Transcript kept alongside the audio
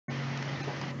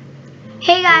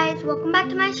Hey guys, welcome back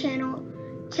to my channel.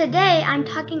 Today I'm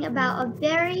talking about a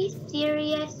very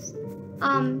serious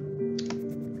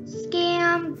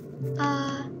scam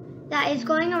that is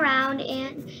going around,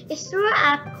 and it's through an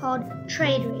app called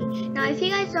Tradery. Now if you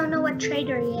guys don't know what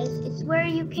Tradery is, it's where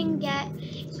you can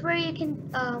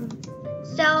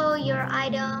sell your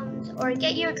items or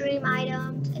get your dream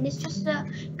items, and it's just a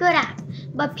good app.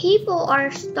 But people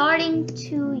are starting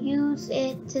to use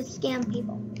it to scam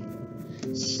people.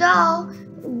 So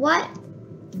what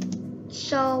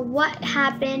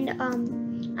happened,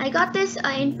 I got this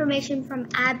information from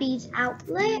Abby's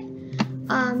outlet.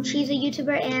 She's a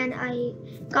YouTuber, and I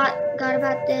got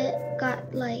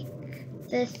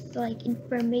this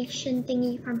information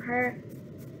thingy from her.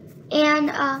 And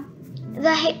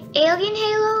the alien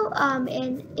halo,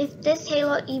 and if this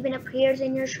halo even appears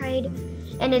in your trade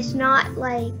and it's not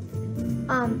like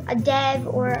a dev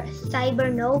or a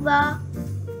cybernova,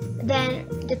 then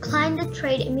decline the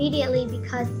trade immediately,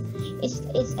 because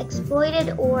it's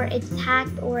exploited, or it's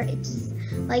hacked, or it's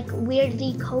like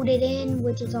weirdly coded in,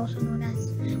 which is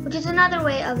another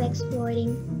way of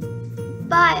exploiting.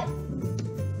 But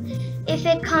if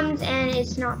it comes and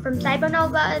it's not from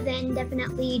Cybernova, then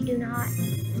definitely do not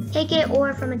take it,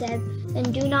 or from a dev,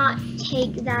 then do not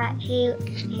take that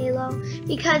halo,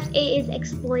 because it is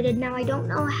exploited. Now I don't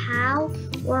know how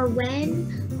or when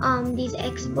these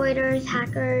exploiters,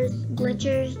 hackers,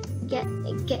 glitchers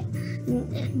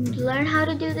learn how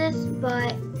to do this,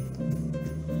 but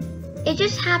it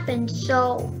just happened.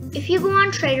 So if you go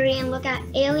on Tradery and look at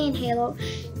Alien Halo,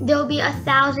 there'll be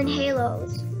 1,000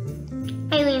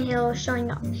 alien halos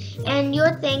showing up, and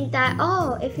you'll think that,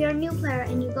 oh, if you're a new player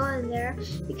and you go in there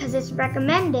because it's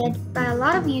recommended by a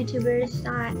lot of YouTubers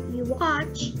that you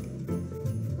watch,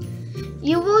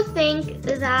 you will think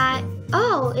that,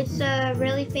 oh, it's a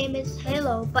really famous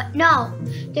halo. But no,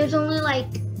 there's only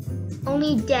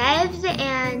devs,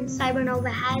 and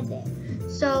Cybernova has it.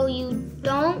 So you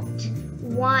don't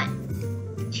want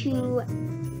to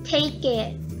take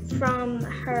it from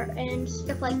her and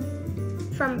stuff, like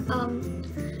from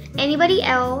anybody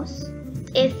else.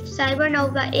 If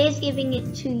Cybernova is giving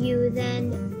it to you,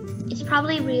 then it's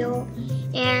probably real,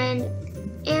 and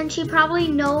she probably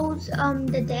knows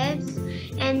the devs,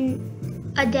 and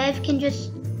a dev can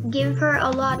just give her a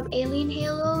lot of alien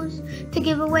halos to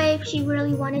give away if she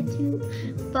really wanted to.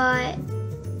 But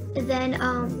then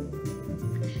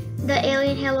the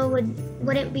alien halo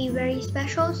wouldn't be very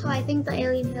special, so I think the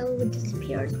alien halo would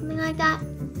disappear or something like that.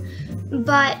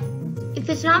 But if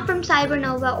it's not from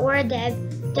Cybernova or a dev,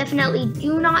 definitely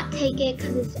do not take it,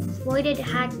 because it's exploited,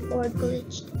 hacked, or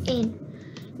glitched in.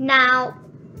 Now,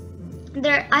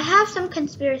 I have some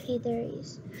conspiracy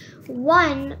theories.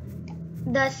 One,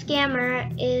 the scammer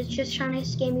is just trying to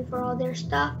scam you for all their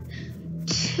stuff.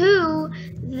 Two,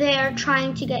 they're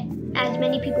trying to get as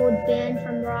many people banned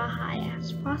from Rawhide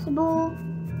as possible,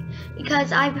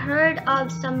 because I've heard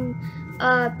of some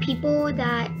people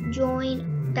that join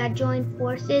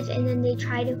forces, and then they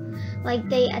try to,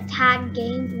 they attack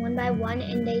games one by one,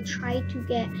 and they try to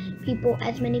get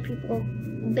as many people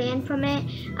banned from it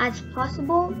as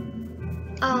possible.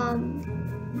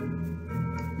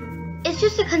 It's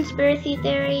just a conspiracy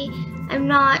theory. I'm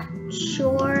not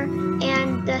sure.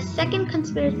 And the second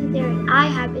conspiracy theory I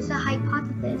have is a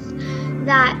hypothesis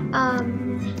that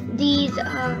these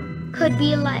could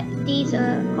be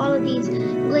all of these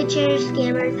glitchers,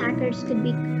 scammers, hackers could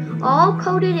be all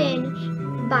coded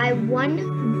in by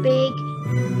one big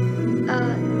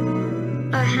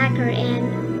hacker,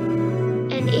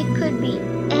 and it could be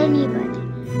anybody.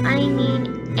 I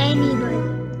mean anybody.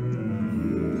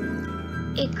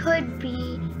 It could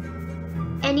be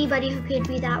anybody who could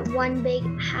be that one big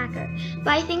hacker.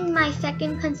 But I think my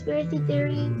second conspiracy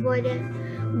theory would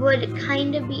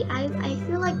kind of be, I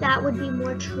feel like that would be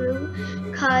more true,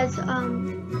 because I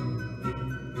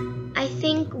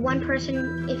think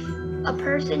if a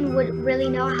person would really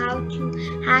know how to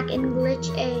hack and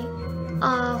glitch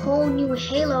a whole new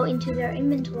halo into their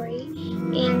inventory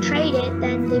and trade it,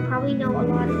 then they probably know a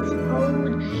lot of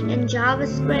code and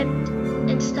JavaScript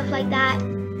and stuff like that.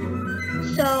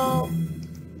 So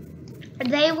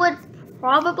they would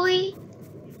probably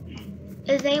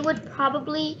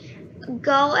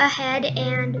go ahead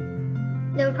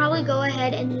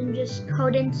and then just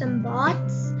code in some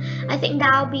bots. I think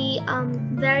that'll be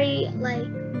very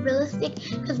realistic,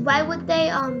 because why would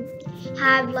they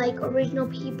have like original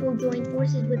people join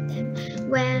forces with them,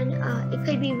 when it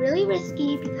could be really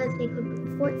risky because they could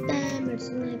report them or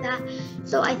something like that.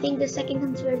 So I think the second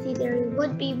conspiracy theory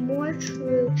would be more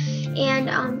true. And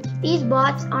these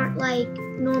bots aren't like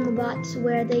normal bots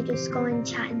where they just go and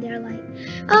chat and they're like,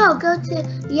 oh, go to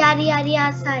yada yada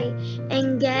yada site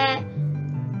and get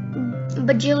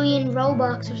bajillion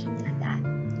Robux or something like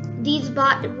that. These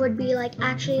bots would be like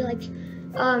actually like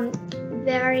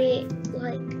very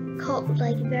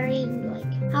very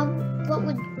like how, what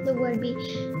would the word be,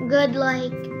 good,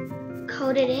 like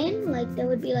coded in, like they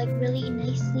would be like really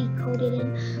nicely coded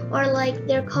in, or like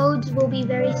their codes will be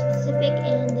very specific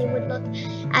and they would look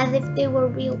as if they were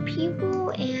real people,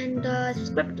 and the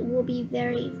script will be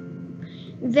very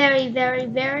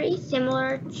very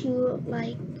similar to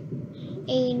like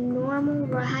a normal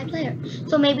Rawhide player.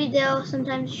 So maybe they'll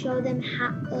sometimes show them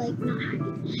like not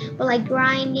hacking, but like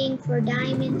grinding for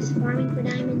diamonds, farming for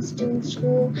diamonds, doing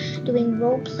school, doing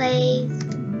role plays.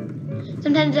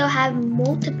 Sometimes they'll have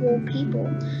multiple people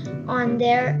on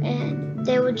there and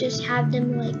they would just have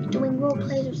them like doing role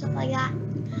plays or stuff like that.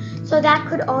 So that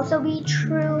could also be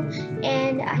true,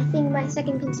 and I think my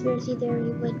second conspiracy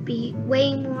theory would be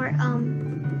way more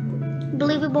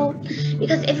believable,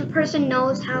 because if a person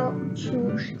knows how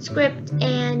to script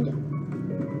and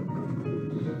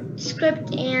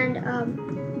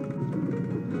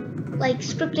like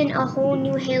script in a whole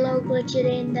new Halo, glitch it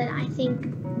in, then I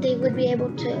think they would be able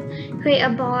to create a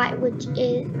bot which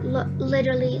is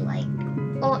literally like,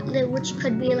 which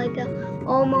could be like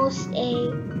almost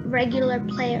a regular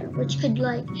player, which could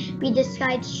like be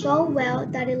disguised so well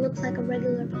that it looks like a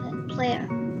regular player.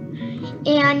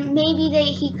 And maybe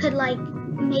he could like,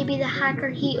 maybe the hacker,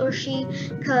 he or she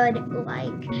could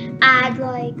like add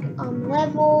like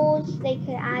levels, they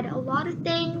could add a lot of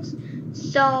things.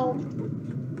 So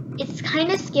it's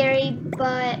kind of scary,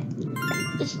 but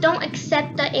just don't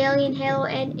accept the alien Halo.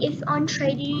 And if on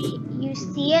Trading you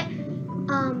see it,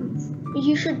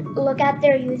 you should look at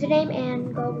their username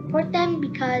and go report them,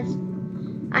 because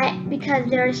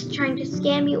they're trying to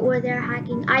scam you or they're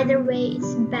hacking. Either way,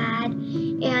 it's bad.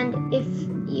 And if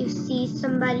you see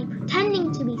somebody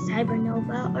pretending to be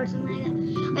Cybernova or something like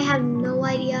that, I have no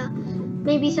idea.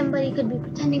 Maybe somebody could be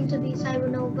pretending to be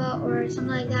Cybernova or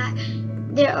something like that.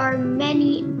 There are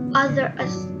many other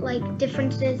like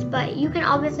differences, but you can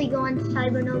obviously go on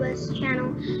Cybernova's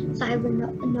channel,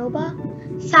 Cybernova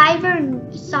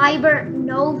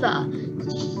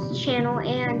channel,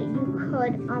 and you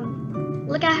could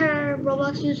look at her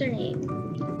Roblox username.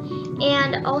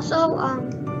 And also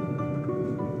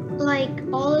like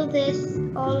all of the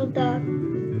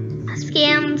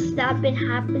scams that have been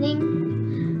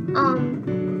happening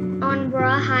on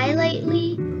Rawhide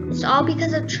lately, it's all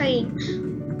because of trading.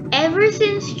 Ever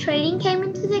since trading came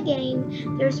into the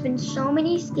game, there's been so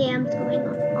many scams going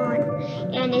on,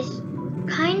 and it's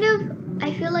kind of,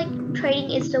 I feel like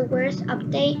trading is the worst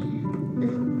update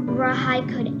Rawhide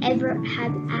could ever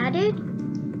have added.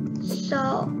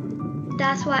 So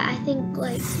that's why I think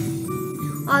like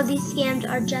all these scams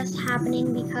are just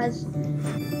happening because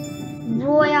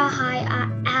Rawhide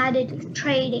added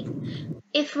trading.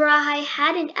 If Rawhide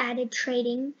hadn't added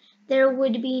trading, there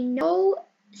would be no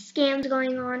scams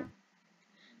going on.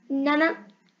 None of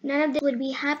this would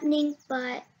be happening,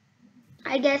 but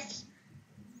I guess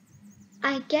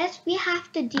we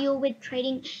have to deal with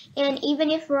trading. And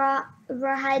even if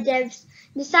Rawhide devs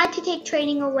decide to take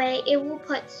trading away, it will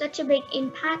put such a big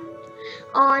impact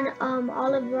on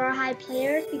all of Rawhide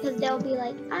players, because they'll be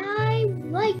like, I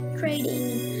like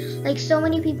trading. Like so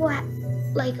many people,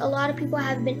 like a lot of people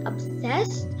have been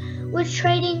obsessed with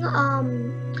trading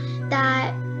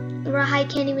that Rawhide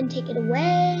can't even take it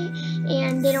away,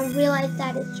 and they don't realize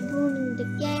that it's ruining the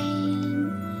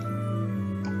game.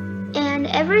 And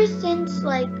ever since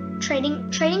like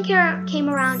trading came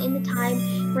around in the time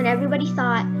when everybody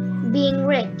thought being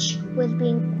rich was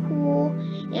being cool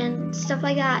and stuff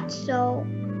like that, so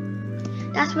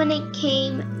that's when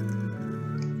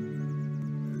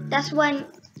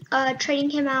trading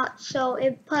came out. So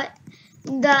it put,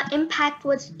 the impact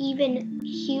was even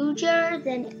huger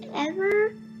than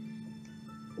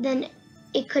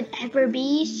it could ever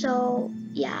be. So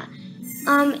yeah,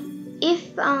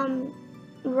 if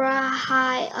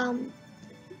Rawhide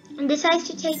decides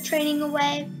to take trading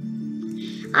away,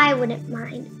 I wouldn't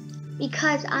mind,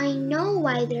 because I know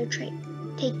why they're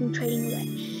taking trading away.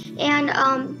 And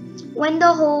when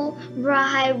the whole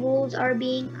Rawhide rules are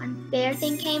being unfair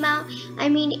thing came out, I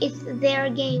mean, it's their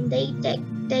game, they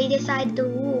decide the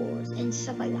rules and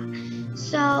stuff like that.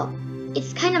 So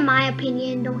it's kind of my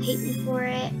opinion, don't hate me for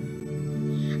it.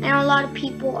 I know a lot of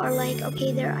people are like,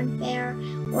 okay, they're unfair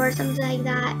or something like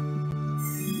that.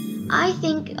 I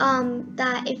think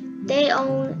that if they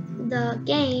own the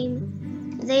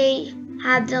game, they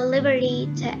have the liberty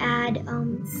to add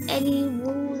any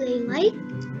rule they like,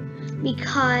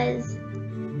 because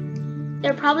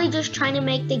they're probably just trying to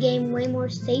make the game way more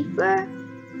safer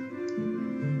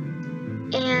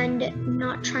and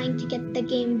not trying to get the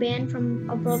game banned from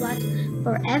Roblox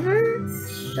forever.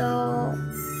 So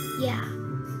yeah,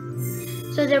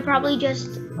 so they're probably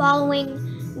just following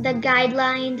the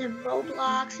guidelines of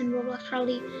Roblox, and Roblox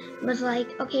probably was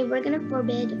like, okay, we're gonna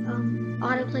forbid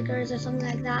auto clickers or something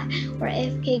like that, or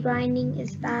AFK grinding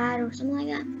is bad or something like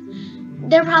that.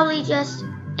 They're probably just,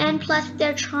 and plus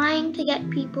they're trying to get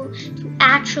people to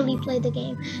actually play the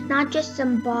game, not just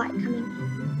some bot coming in.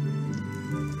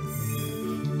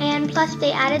 And plus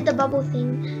they added the bubble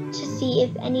thing to see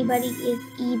if anybody is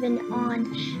even on,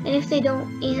 and if they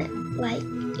don't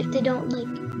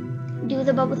do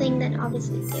the bubble thing, then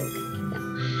obviously they will get kicked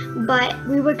out. But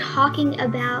we were talking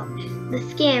about the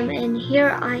scam, and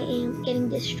here I am getting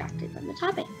distracted from the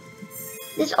topic.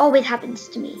 This always happens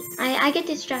to me. I get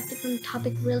distracted from the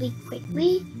topic really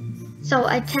quickly, so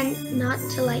I tend not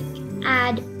to like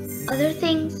add other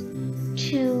things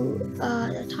to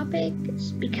the topic,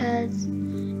 because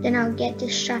then I'll get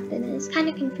distracted and it's kind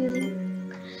of confusing.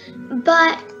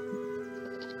 But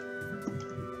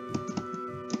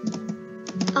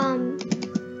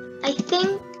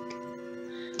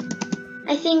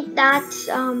I think that's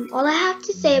all I have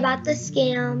to say about the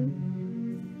scam,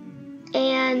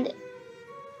 and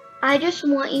I just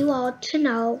want you all to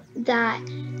know that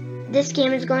this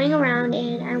scam is going around,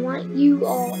 and I want you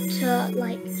all to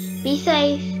like be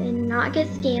safe and not get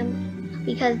scammed,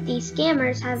 because these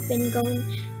scammers have been going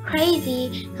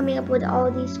crazy, coming up with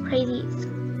all these crazy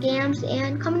scams.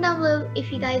 And comment down below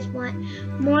if you guys want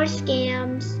more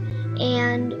scams,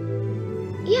 and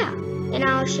yeah, and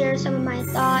I'll share some of my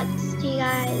thoughts to you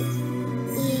guys.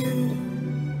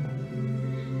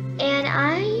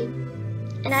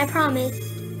 And I promise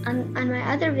on my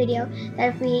other video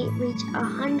that if we reach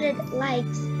 100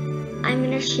 likes, I'm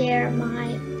gonna share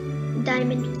my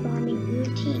diamond farming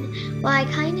routine. Well, I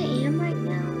kind of am right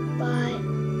now,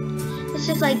 but this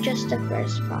is like just the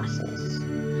first process.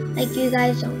 Like, you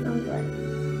guys don't know what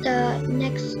the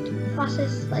next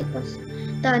process, like what's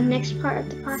the next part of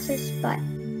the process. But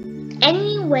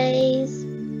anyways,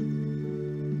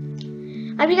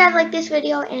 I hope you guys liked this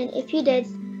video, and if you did,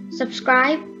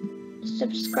 subscribe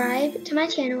to my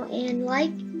channel, and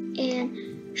like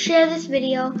and share this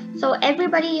video so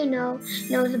everybody you know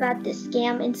knows about this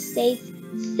scam and stays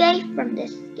safe from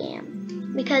this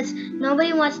scam, because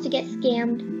nobody wants to get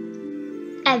scammed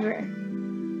ever.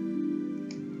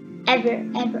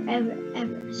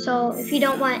 So if you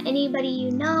don't want anybody you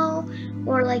know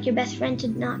or like your best friend to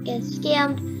not get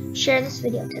scammed, share this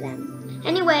video to them.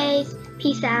 Anyways,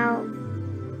 peace out.